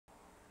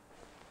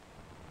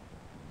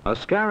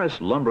Ascaris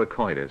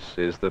lumbricoides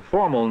is the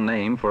formal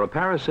name for a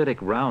parasitic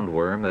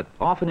roundworm that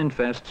often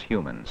infests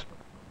humans.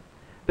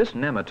 This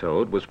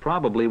nematode was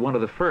probably one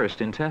of the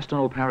first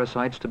intestinal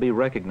parasites to be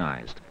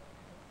recognized.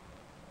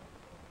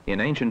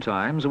 In ancient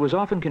times, it was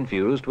often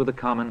confused with the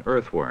common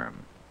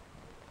earthworm.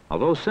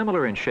 Although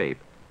similar in shape,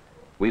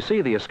 we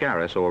see the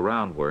Ascaris, or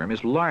roundworm,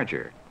 is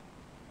larger,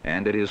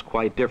 and it is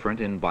quite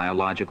different in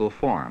biological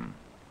form.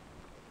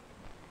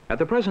 At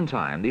the present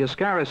time, the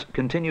Ascaris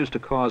continues to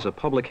cause a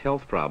public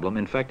health problem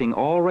infecting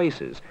all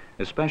races,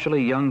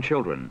 especially young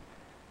children,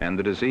 and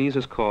the disease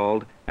is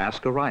called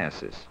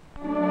Ascariasis.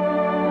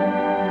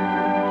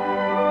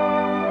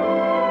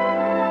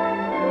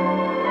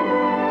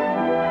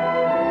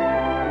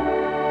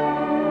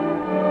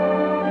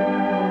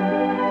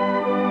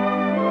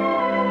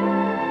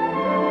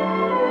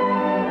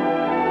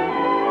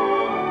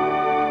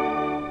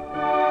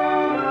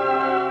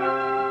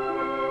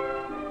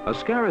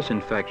 Ascaris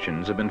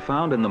infections have been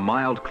found in the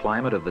mild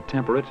climate of the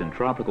temperate and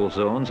tropical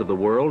zones of the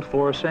world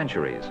for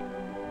centuries.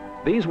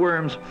 These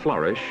worms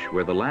flourish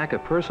where the lack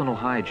of personal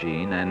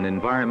hygiene and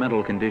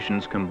environmental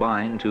conditions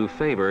combine to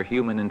favor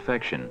human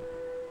infection.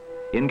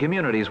 In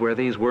communities where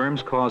these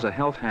worms cause a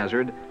health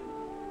hazard,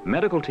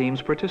 medical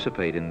teams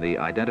participate in the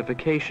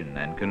identification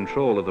and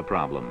control of the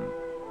problem.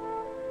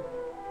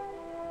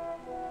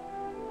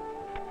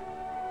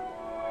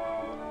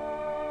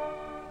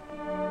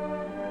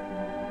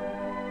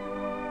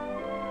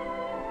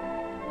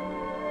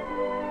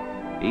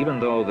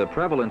 Even though the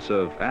prevalence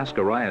of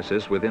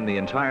Ascariasis within the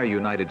entire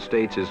United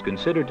States is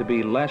considered to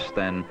be less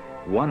than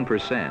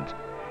 1%,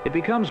 it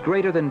becomes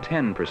greater than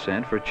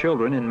 10% for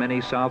children in many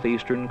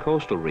southeastern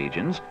coastal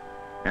regions,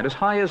 and as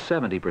high as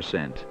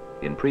 70%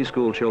 in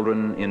preschool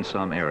children in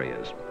some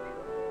areas.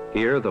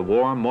 Here, the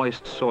warm,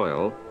 moist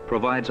soil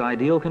provides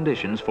ideal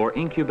conditions for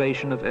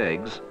incubation of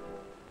eggs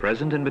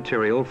present in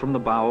material from the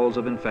bowels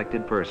of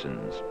infected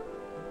persons.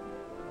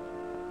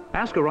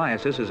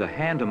 Ascariasis is a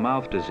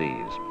hand-to-mouth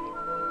disease.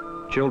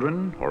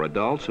 Children or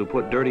adults who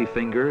put dirty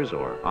fingers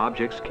or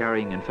objects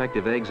carrying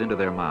infective eggs into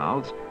their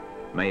mouths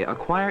may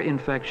acquire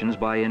infections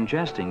by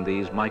ingesting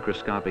these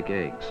microscopic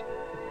eggs.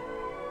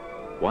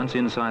 Once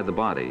inside the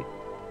body,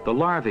 the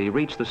larvae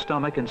reach the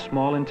stomach and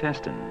small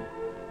intestine,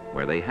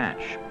 where they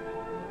hatch.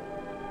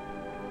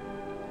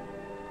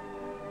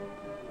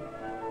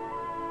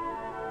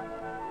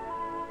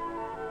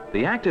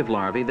 The active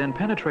larvae then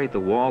penetrate the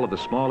wall of the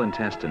small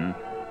intestine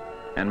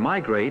and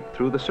migrate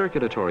through the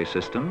circulatory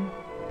system,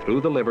 through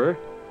the liver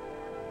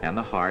and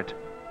the heart,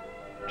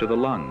 to the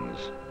lungs.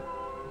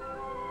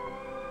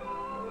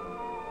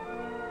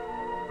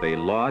 They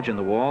lodge in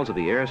the walls of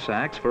the air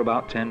sacs for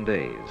about 10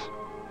 days.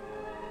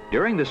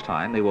 During this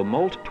time, they will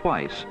molt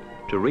twice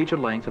to reach a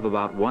length of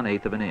about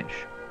 1/8 of an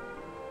inch.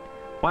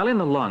 While in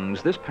the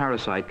lungs, this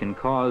parasite can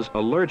cause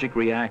allergic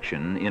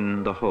reaction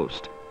in the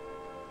host.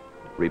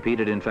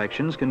 Repeated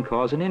infections can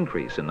cause an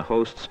increase in the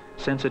host's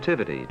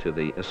sensitivity to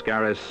the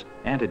Ascaris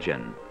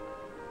antigen.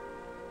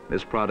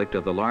 This product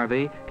of the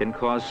larvae can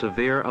cause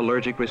severe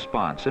allergic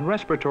response and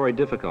respiratory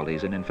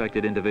difficulties in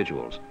infected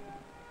individuals.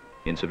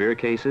 In severe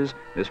cases,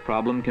 this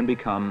problem can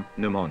become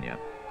pneumonia.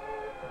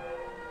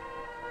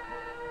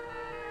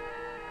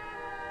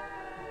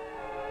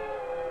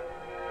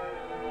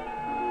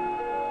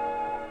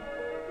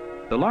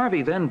 The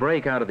larvae then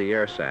break out of the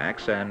air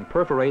sacs and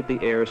perforate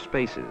the air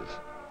spaces.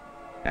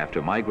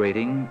 After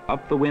migrating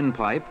up the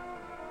windpipe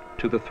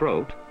to the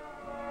throat,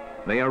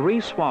 they are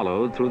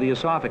re-swallowed through the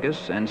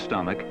esophagus and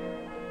stomach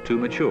to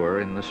mature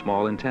in the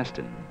small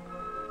intestine.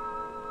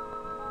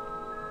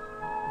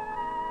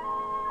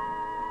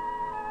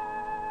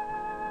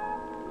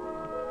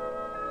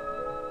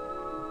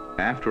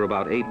 After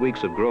about 8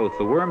 weeks of growth,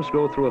 the worms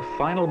go through a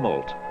final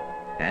molt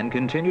and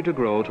continue to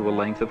grow to a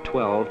length of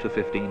 12 to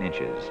 15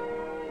 inches.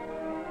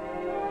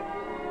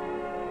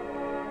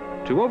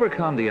 To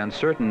overcome the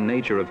uncertain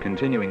nature of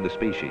continuing the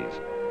species,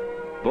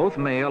 both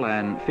male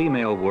and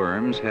female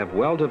worms have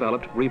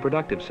well-developed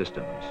reproductive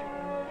systems.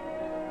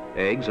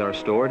 Eggs are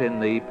stored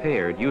in the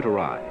paired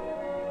uteri,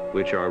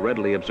 which are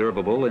readily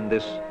observable in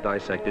this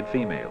dissected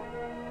female.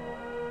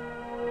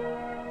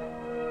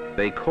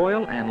 They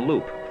coil and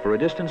loop for a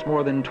distance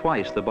more than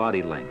twice the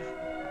body length,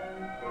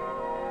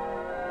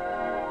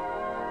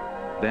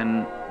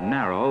 then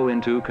narrow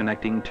into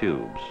connecting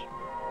tubes.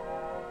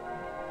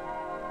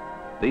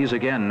 These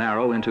again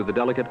narrow into the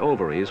delicate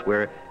ovaries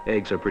where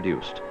eggs are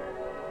produced.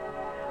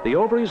 The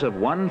ovaries of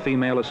one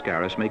female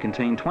Ascaris may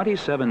contain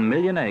 27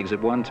 million eggs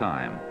at one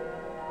time.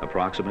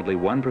 Approximately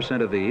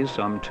 1% of these,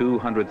 some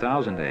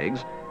 200,000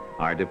 eggs,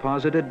 are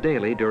deposited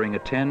daily during a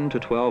 10 to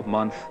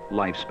 12-month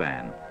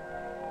lifespan.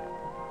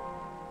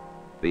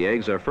 The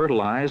eggs are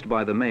fertilized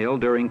by the male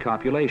during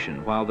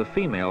copulation, while the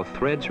female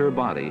threads her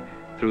body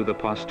through the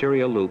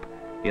posterior loop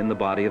in the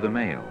body of the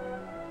male.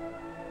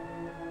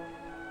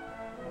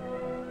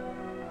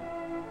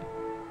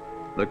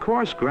 The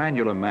coarse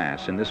granular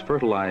mass in this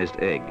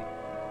fertilized egg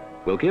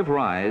will give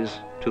rise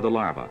to the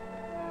larva.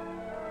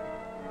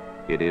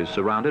 It is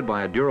surrounded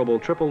by a durable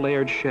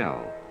triple-layered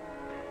shell.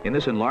 In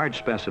this enlarged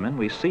specimen,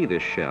 we see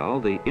this shell,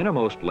 the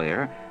innermost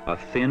layer, a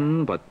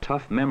thin but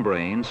tough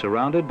membrane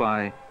surrounded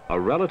by a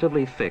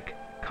relatively thick,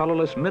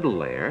 colorless middle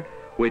layer,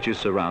 which is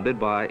surrounded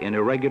by an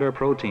irregular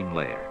protein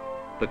layer,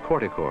 the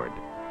corticoid.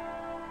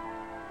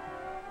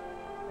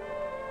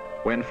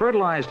 When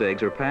fertilized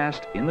eggs are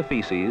passed in the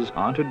feces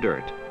onto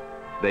dirt,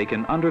 they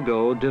can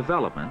undergo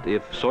development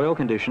if soil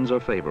conditions are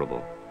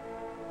favorable.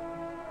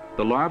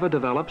 The larva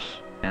develops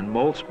and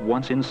molts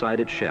once inside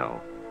its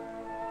shell.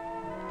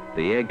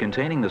 The egg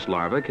containing this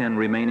larva can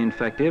remain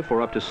infective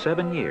for up to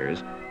 7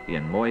 years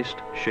in moist,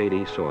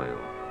 shady soil.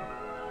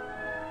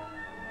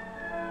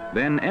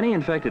 Then any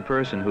infected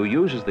person who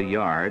uses the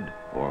yard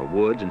or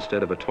woods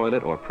instead of a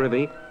toilet or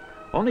privy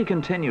only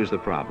continues the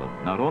problem,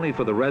 not only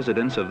for the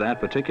residents of that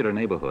particular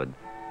neighborhood,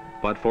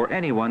 but for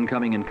anyone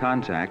coming in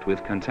contact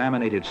with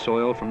contaminated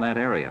soil from that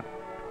area.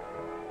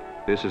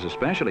 This is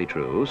especially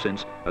true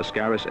since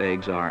Ascaris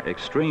eggs are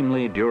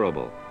extremely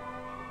durable.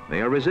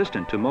 They are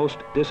resistant to most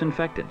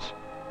disinfectants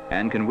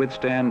and can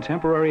withstand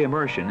temporary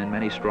immersion in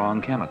many strong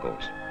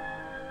chemicals.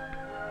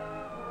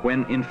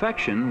 When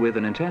infection with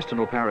an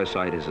intestinal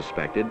parasite is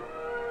suspected,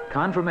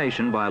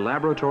 confirmation by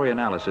laboratory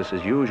analysis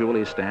is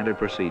usually standard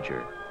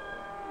procedure.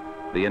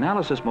 The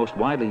analysis most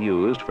widely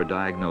used for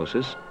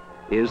diagnosis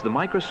is the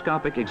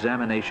microscopic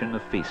examination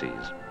of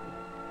feces.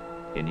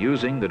 In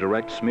using the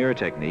direct smear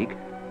technique,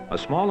 a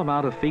small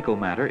amount of fecal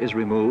matter is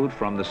removed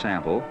from the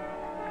sample,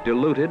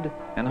 diluted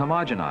and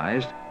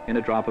homogenized in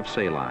a drop of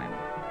saline.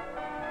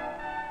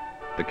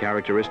 The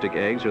characteristic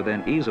eggs are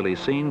then easily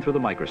seen through the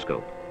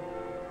microscope.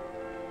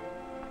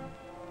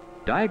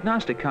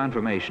 Diagnostic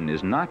confirmation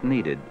is not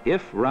needed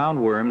if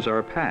roundworms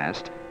are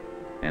passed,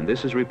 and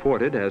this is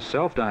reported as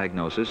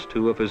self-diagnosis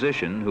to a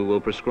physician who will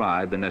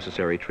prescribe the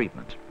necessary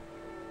treatment.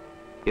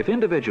 If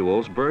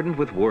individuals burdened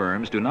with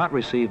worms do not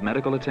receive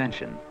medical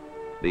attention,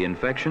 the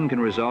infection can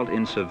result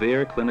in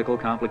severe clinical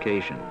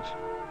complications.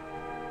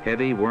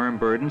 Heavy worm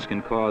burdens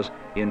can cause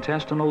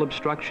intestinal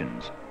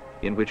obstructions,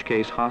 in which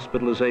case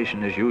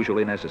hospitalization is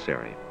usually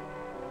necessary.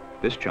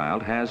 This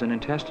child has an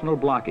intestinal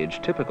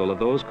blockage typical of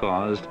those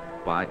caused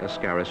by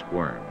Ascaris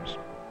worms.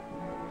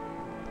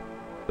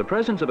 The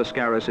presence of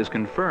Ascaris is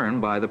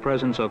confirmed by the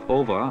presence of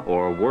ova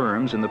or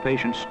worms in the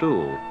patient's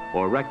stool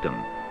or rectum,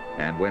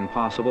 and when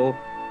possible,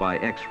 by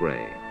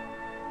X-ray.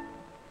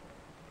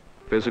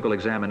 Physical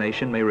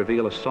examination may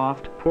reveal a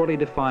soft, poorly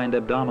defined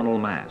abdominal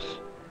mass.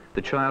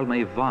 The child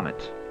may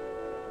vomit.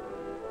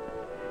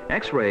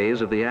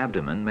 X-rays of the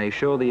abdomen may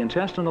show the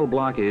intestinal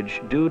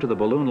blockage due to the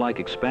balloon-like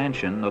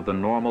expansion of the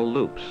normal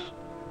loops.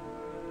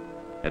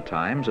 At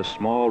times, a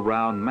small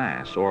round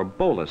mass or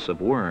bolus of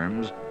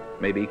worms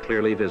may be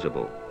clearly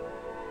visible.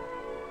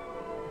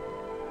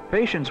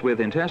 Patients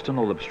with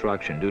intestinal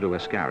obstruction due to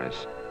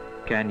Ascaris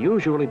can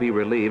usually be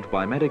relieved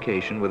by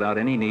medication without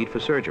any need for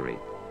surgery.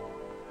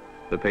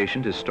 The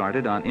patient is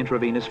started on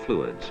intravenous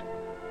fluids,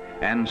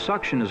 and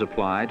suction is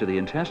applied to the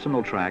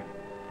intestinal tract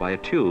by a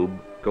tube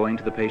going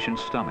to the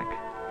patient's stomach.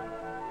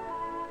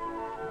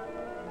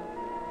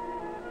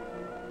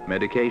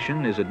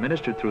 Medication is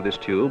administered through this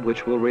tube,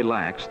 which will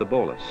relax the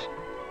bolus.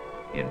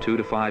 In 2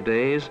 to 5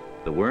 days,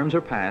 the worms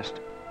are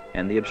passed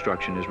and the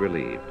obstruction is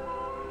relieved.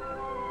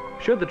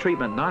 Should the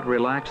treatment not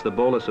relax the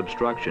bolus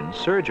obstruction,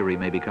 surgery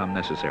may become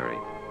necessary.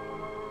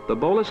 The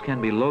bolus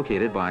can be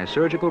located by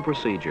surgical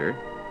procedure,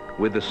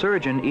 with the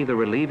surgeon either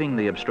relieving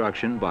the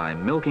obstruction by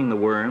milking the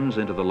worms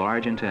into the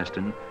large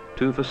intestine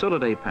to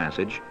facilitate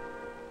passage,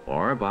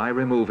 or by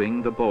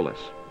removing the bolus.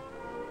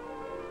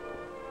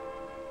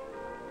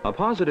 A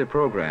positive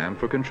program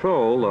for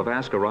control of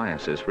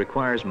ascariasis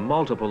requires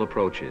multiple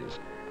approaches: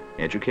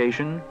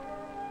 education,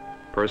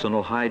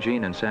 personal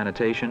hygiene and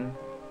sanitation,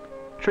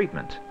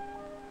 treatment,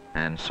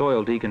 and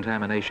soil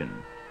decontamination.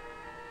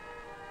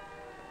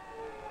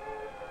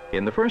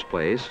 In the first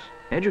place,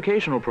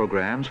 educational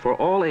programs for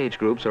all age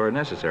groups are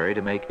necessary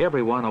to make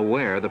everyone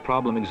aware the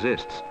problem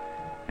exists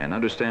and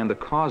understand the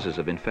causes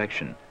of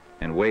infection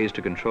and ways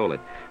to control it.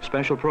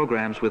 Special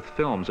programs with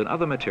films and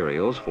other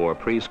materials for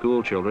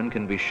preschool children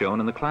can be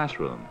shown in the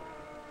classroom.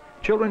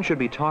 Children should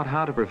be taught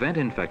how to prevent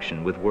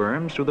infection with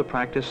worms through the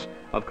practice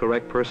of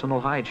correct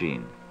personal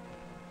hygiene.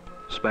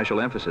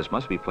 Special emphasis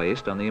must be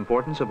placed on the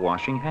importance of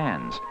washing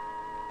hands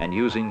and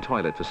using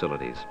toilet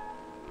facilities.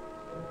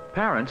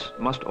 Parents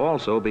must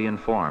also be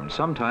informed,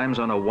 sometimes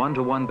on a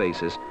one-to-one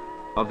basis,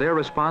 of their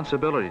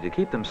responsibility to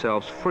keep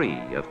themselves free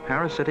of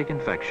parasitic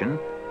infection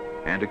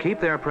and to keep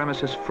their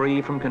premises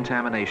free from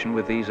contamination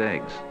with these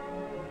eggs.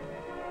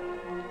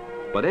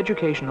 But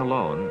education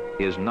alone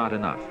is not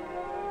enough.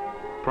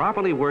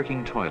 Properly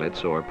working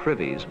toilets or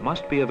privies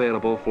must be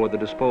available for the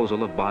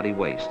disposal of body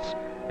wastes,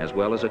 as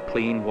well as a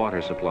clean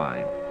water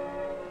supply.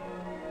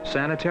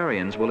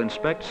 Sanitarians will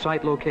inspect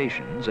site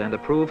locations and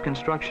approve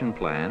construction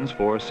plans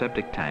for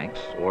septic tanks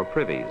or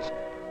privies.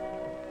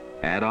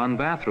 Add-on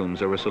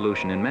bathrooms are a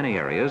solution in many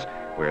areas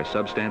where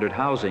substandard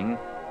housing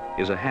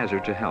is a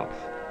hazard to health.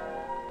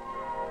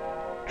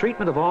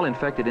 Treatment of all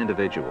infected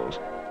individuals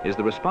is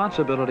the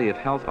responsibility of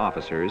health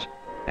officers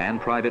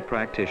and private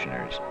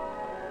practitioners.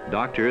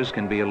 Doctors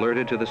can be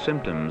alerted to the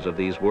symptoms of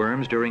these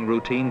worms during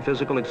routine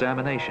physical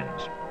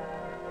examinations.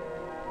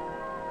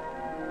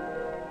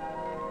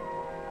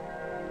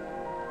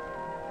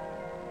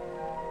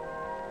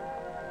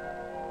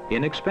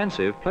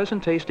 Inexpensive,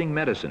 pleasant-tasting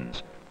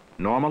medicines,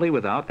 normally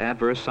without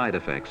adverse side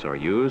effects, are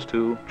used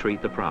to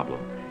treat the problem.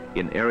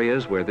 In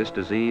areas where this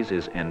disease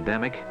is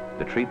endemic,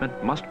 the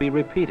treatment must be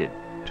repeated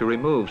to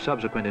remove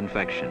subsequent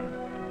infection.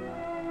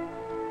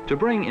 To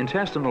bring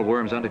intestinal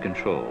worms under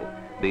control,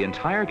 the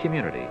entire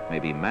community may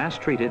be mass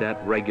treated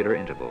at regular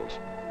intervals.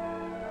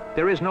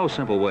 There is no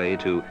simple way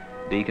to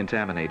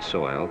decontaminate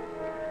soil.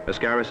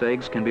 Ascaris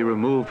eggs can be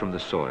removed from the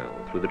soil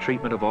through the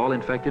treatment of all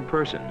infected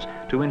persons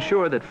to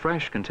ensure that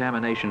fresh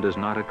contamination does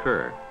not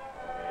occur,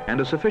 and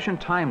a sufficient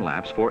time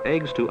lapse for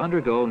eggs to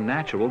undergo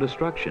natural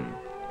destruction.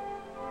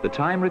 The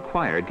time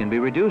required can be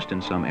reduced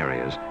in some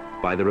areas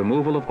by the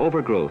removal of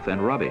overgrowth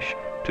and rubbish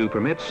to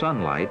permit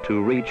sunlight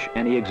to reach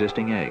any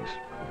existing eggs.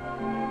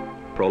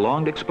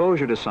 Prolonged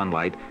exposure to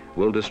sunlight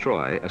will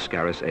destroy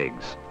Ascaris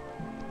eggs.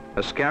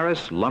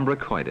 Ascaris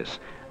lumbricoides,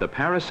 the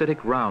parasitic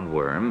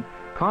roundworm,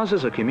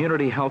 causes a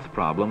community health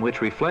problem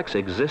which reflects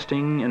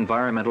existing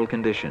environmental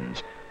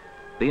conditions.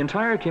 The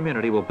entire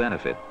community will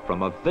benefit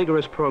from a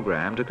vigorous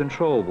program to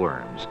control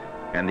worms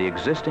and the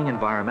existing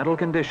environmental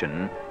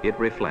condition it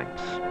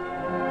reflects.